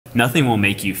Nothing will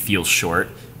make you feel short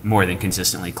more than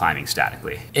consistently climbing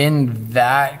statically. In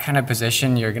that kind of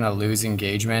position, you're gonna lose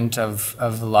engagement of a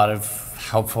lot of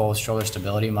helpful shoulder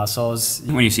stability muscles.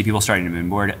 When you see people starting to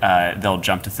moonboard, they'll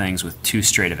jump to things with too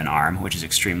straight of an arm, which is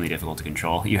extremely difficult to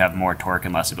control. You have more torque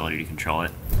and less ability to control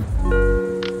it.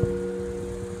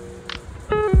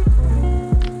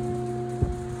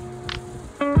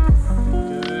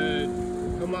 Good.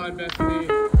 Come on, Bethany.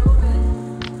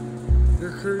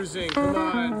 You're cruising. Come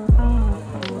on.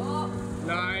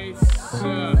 Nice.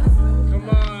 Come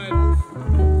on.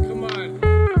 Come on.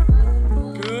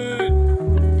 Good.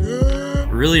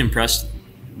 Good. Really impressed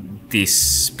the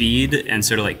speed and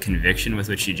sort of like conviction with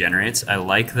which she generates. I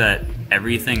like that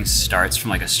everything starts from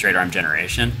like a straight arm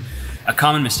generation. A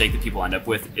common mistake that people end up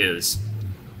with is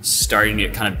starting to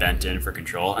get kind of bent in for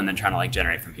control and then trying to like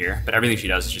generate from here. But everything she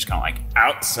does is just kind of like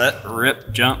out, set,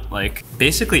 rip, jump. Like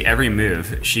basically every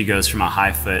move, she goes from a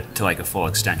high foot to like a full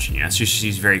extension, you know? So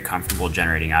she's very comfortable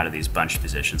generating out of these bunched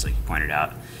positions like you pointed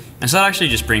out. And so that actually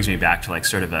just brings me back to like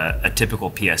sort of a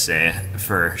typical PSA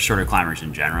for shorter climbers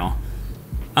in general.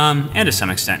 And to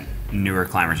some extent, newer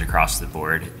climbers across the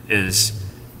board is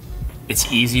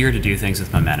it's easier to do things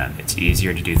with momentum. It's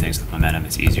easier to do things with momentum.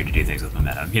 It's easier to do things with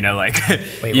momentum. You know, like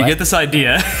Wait, you what? get this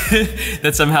idea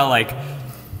that somehow like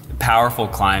powerful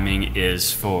climbing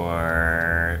is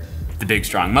for the big,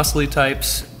 strong, muscly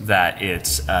types, that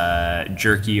it's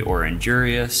jerky or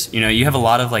injurious. You know, you have a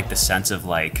lot of like the sense of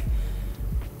like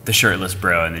the shirtless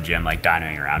bro in the gym, like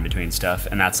dynoing around between stuff.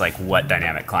 And that's like what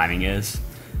dynamic climbing is.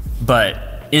 But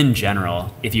in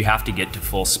general, if you have to get to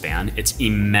full span, it's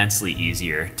immensely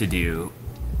easier to do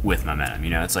with momentum. You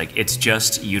know, it's like, it's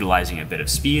just utilizing a bit of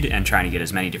speed and trying to get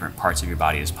as many different parts of your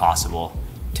body as possible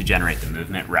to generate the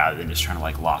movement rather than just trying to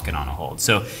like lock it on a hold.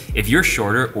 So if you're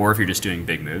shorter or if you're just doing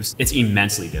big moves, it's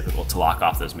immensely difficult to lock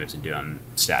off those moves and do them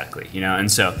statically, you know? And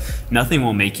so nothing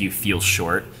will make you feel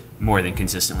short more than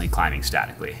consistently climbing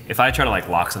statically. If I try to like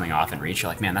lock something off and reach,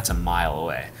 you're like, man, that's a mile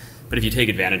away. But if you take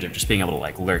advantage of just being able to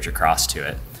like lurch across to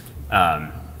it,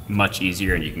 much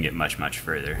easier and you can get much, much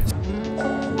further.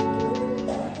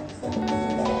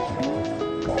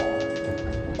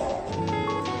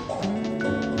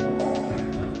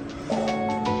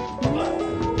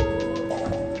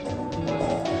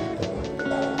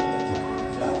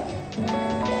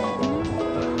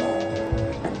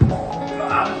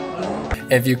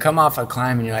 If you come off a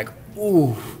climb and you're like,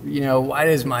 ooh, you know, why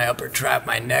does my upper trap,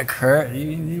 my neck hurt?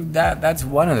 That's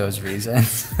one of those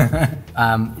reasons.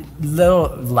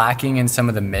 Little lacking in some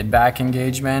of the mid-back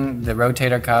engagement. The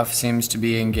rotator cuff seems to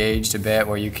be engaged a bit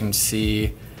where you can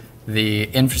see the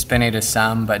infraspinatus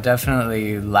some, but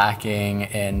definitely lacking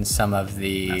in some of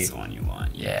the... That's the one you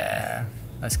want. Yeah,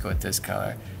 let's go with this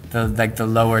color. The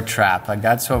lower trap, like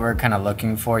that's what we're kind of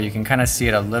looking for. You can kind of see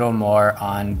it a little more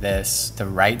on the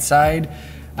right side.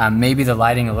 Maybe the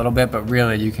lighting a little bit, but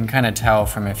really you can kind of tell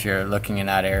from if you're looking in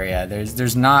that area.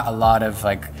 There's not a lot of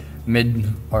like mid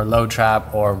or low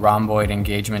trap or rhomboid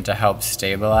engagement to help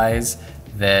stabilize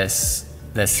this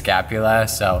scapula.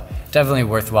 So definitely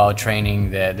worthwhile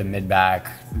training the mid back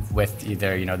with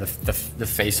either, you know, the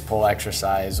face pull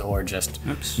exercise or just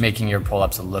making your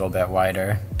pull-ups a little bit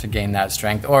wider to gain that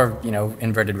strength, or, you know,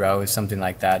 inverted rows, something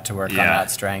like that to work on that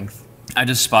strength. I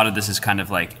just spotted this as kind of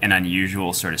like an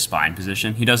unusual sort of spine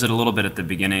position. He does it a little bit at the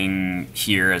beginning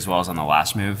here as well as on the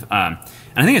last move. And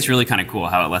I think it's really kind of cool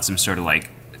how it lets him sort of like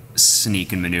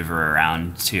sneak and maneuver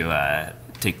around to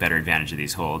take better advantage of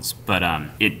these holds. But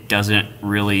it doesn't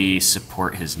really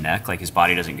support his neck. Like his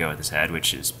body doesn't go with his head,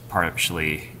 which is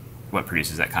partially what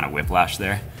produces that kind of whiplash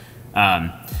there.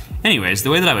 Anyways, the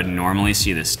way that I would normally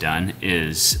see this done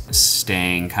is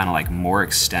staying kind of like more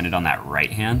extended on that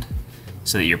right hand,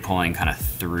 so that you're pulling kind of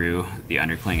through the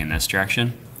undercling in this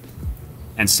direction.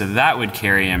 And so that would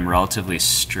carry him relatively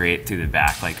straight through the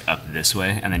back, like up this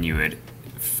way, and then you would,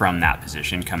 from that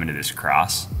position, come into this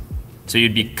cross. So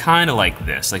you'd be kind of like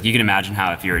this. Like you can imagine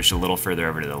how if you were just a little further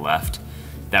over to the left,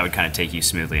 that would kind of take you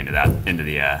smoothly into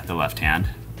the left hand.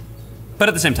 But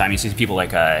at the same time, you see people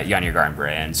like Yanni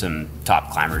Garnbray and some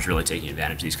top climbers really taking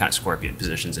advantage of these kind of scorpion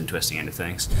positions and twisting into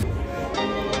things.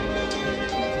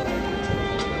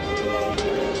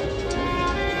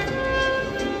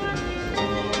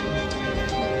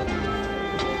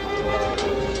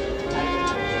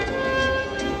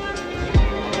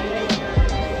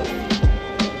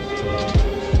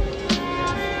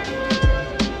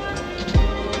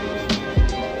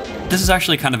 This is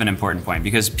actually kind of an important point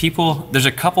because there's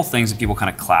a couple things that people kind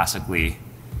of classically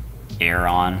err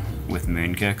on with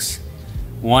moon kicks.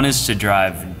 One is to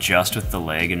drive just with the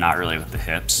leg and not really with the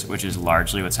hips, which is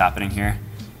largely what's happening here.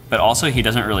 But also he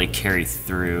doesn't really carry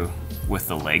through with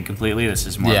the leg completely. This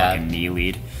is more Yeah. like a knee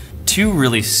lead. Two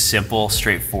really simple,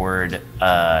 straightforward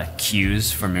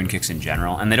cues for moon kicks in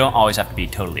general, and they don't always have to be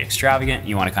totally extravagant.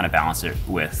 You want to kind of balance it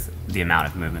with the amount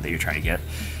of movement that you're trying to get.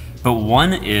 But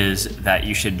one is that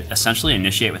you should essentially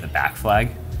initiate with a back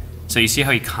flag. So you see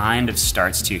how he kind of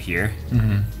starts to here,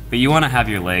 but you want to have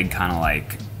your leg kind of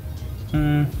like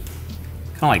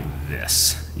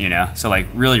this, you know? So like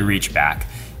really reach back.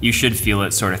 You should feel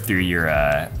it sort of through your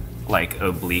like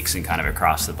obliques and kind of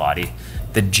across the body.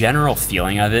 The general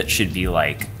feeling of it should be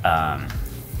like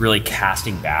really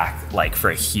casting back, like for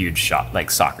a huge shot,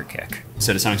 like soccer kick.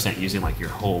 So to some extent, using like your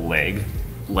whole leg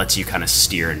lets you kind of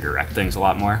steer and direct things a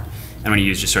lot more. And when you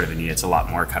use just sort of a knee, it's a lot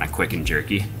more kind of quick and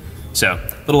jerky. So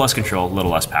a little less control, a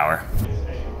little less power.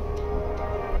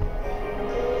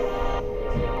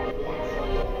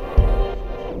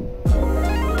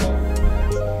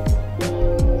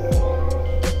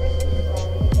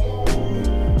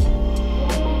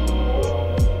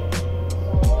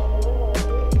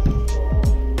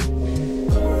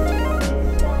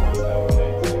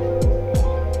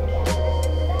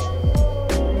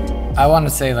 I want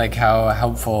to say like how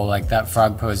helpful like that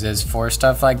frog pose is for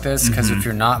stuff like this, because if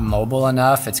you're not mobile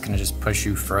enough, it's going to just push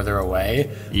you further away.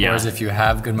 Yeah. Whereas if you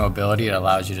have good mobility, it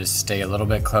allows you to stay a little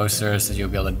bit closer, so you'll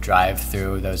be able to drive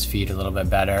through those feet a little bit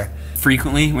better.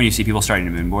 Frequently, when you see people starting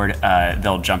to moonboard,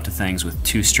 they'll jump to things with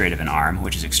too straight of an arm,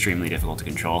 which is extremely difficult to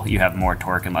control. You have more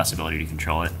torque and less ability to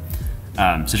control it.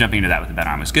 So jumping into that with the bent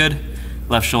arm was good.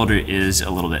 Left shoulder is a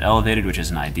little bit elevated, which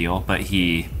isn't ideal, but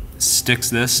he sticks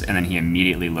this and then he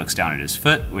immediately looks down at his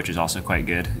foot, which is also quite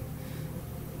good.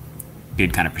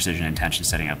 Good kind of precision and tension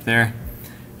setting up there.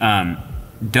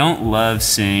 Don't love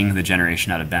seeing the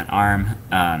generation out of bent arm.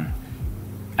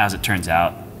 As it turns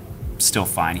out, still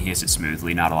fine. He hits it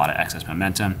smoothly, not a lot of excess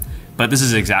momentum. But this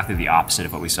is exactly the opposite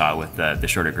of what we saw with the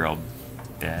shorter girl,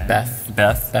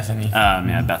 Bethany.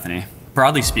 Yeah, Bethany.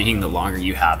 Broadly speaking, the longer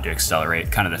you have to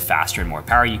accelerate, kind of the faster and more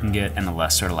power you can get, and the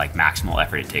less sort of like maximal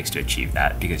effort it takes to achieve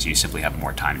that, because you simply have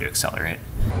more time to accelerate.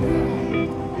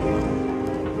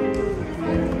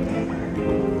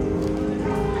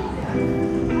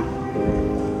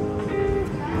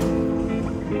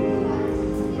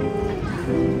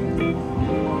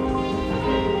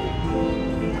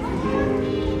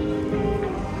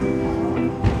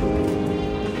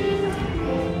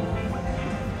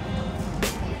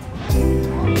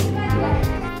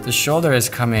 The shoulder is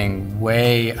coming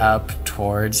way up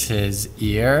towards his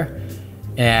ear,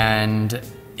 and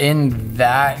in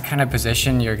that kind of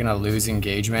position, you're gonna lose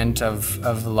engagement of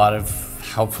a lot of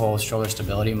helpful shoulder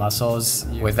stability muscles.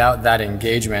 Without that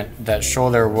engagement, that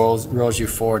shoulder rolls you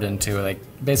forward into like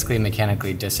basically a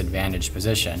mechanically disadvantaged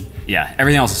position. Yeah,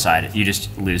 everything else aside, you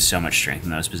just lose so much strength in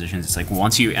those positions. It's like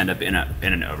once you end up in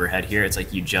an overhead here, it's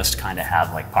like you just kind of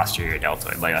have like posterior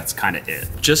deltoid, like that's kind of it.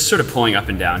 Just sort of pulling up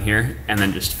and down here and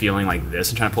then just feeling like this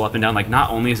and trying to pull up and down, like not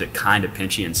only is it kind of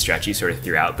pinchy and stretchy sort of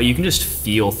throughout, but you can just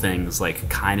feel things like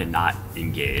kind of not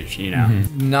engaged, you know?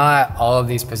 Not all of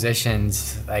these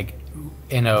positions like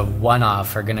in a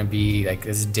one-off are gonna be like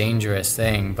this dangerous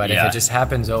thing, but if Yeah. it just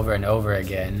happens over and over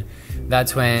again,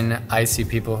 that's when I see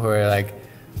people who are like,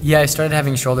 yeah, I started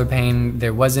having shoulder pain,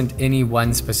 there wasn't any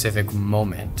one specific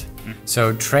moment.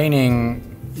 So training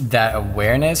that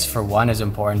awareness for one is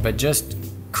important, but just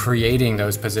creating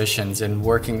those positions and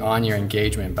working on your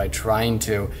engagement by trying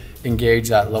to engage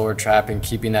that lower trap and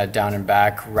keeping that down and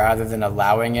back rather than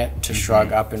allowing it to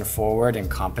shrug up and forward and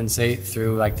compensate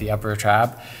through like the upper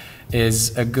trap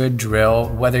is a good drill,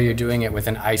 whether you're doing it with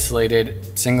an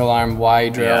isolated single arm Y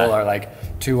drill Yeah. or like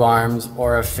 2 arms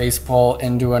or a face pull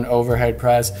into an overhead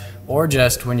press, or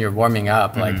just when you're warming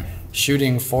up, like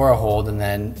shooting for a hold and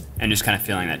then And just kind of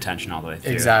feeling that tension all the way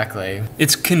through. exactly.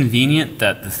 It's convenient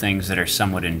that the things that are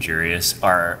somewhat injurious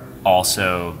are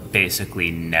also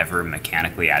basically never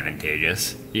mechanically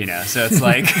advantageous, you know? So it's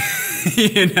like,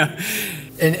 you know,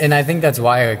 And I think that's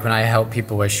why like, when I help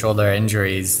people with shoulder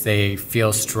injuries, they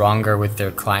feel stronger with their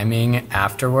climbing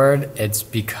afterward. It's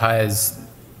because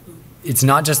it's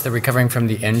not just the recovering from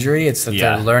the injury, it's that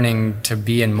Yeah. they're learning to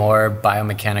be in more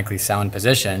biomechanically sound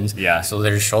positions. Yeah. So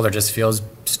their shoulder just feels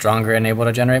stronger and able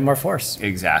to generate more force.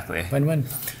 exactly. Win-win.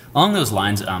 Along those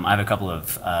lines, I have a couple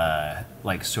of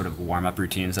like sort of warm-up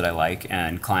routines that I like,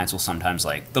 and clients will sometimes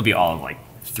like, they'll be all of like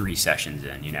 3 sessions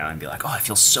in, you know, and be like, oh, I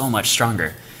feel so much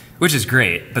stronger, which is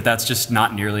great, but that's just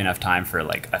not nearly enough time for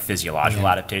like a physiological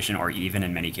adaptation, or even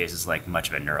in many cases, like much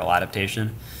of a neural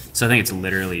adaptation. So I think it's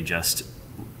literally just,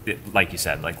 like you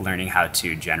said, like learning how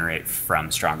to generate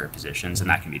from stronger positions, and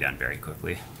that can be done very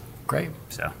quickly. Great.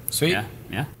 So Sweet.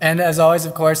 Yeah. And as always,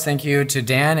 of course, thank you to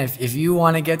Dan. If you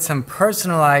want to get some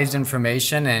personalized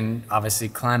information and obviously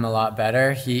climb a lot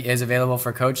better, he is available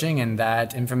for coaching, and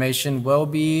that information will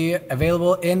be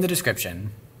available in the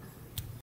description.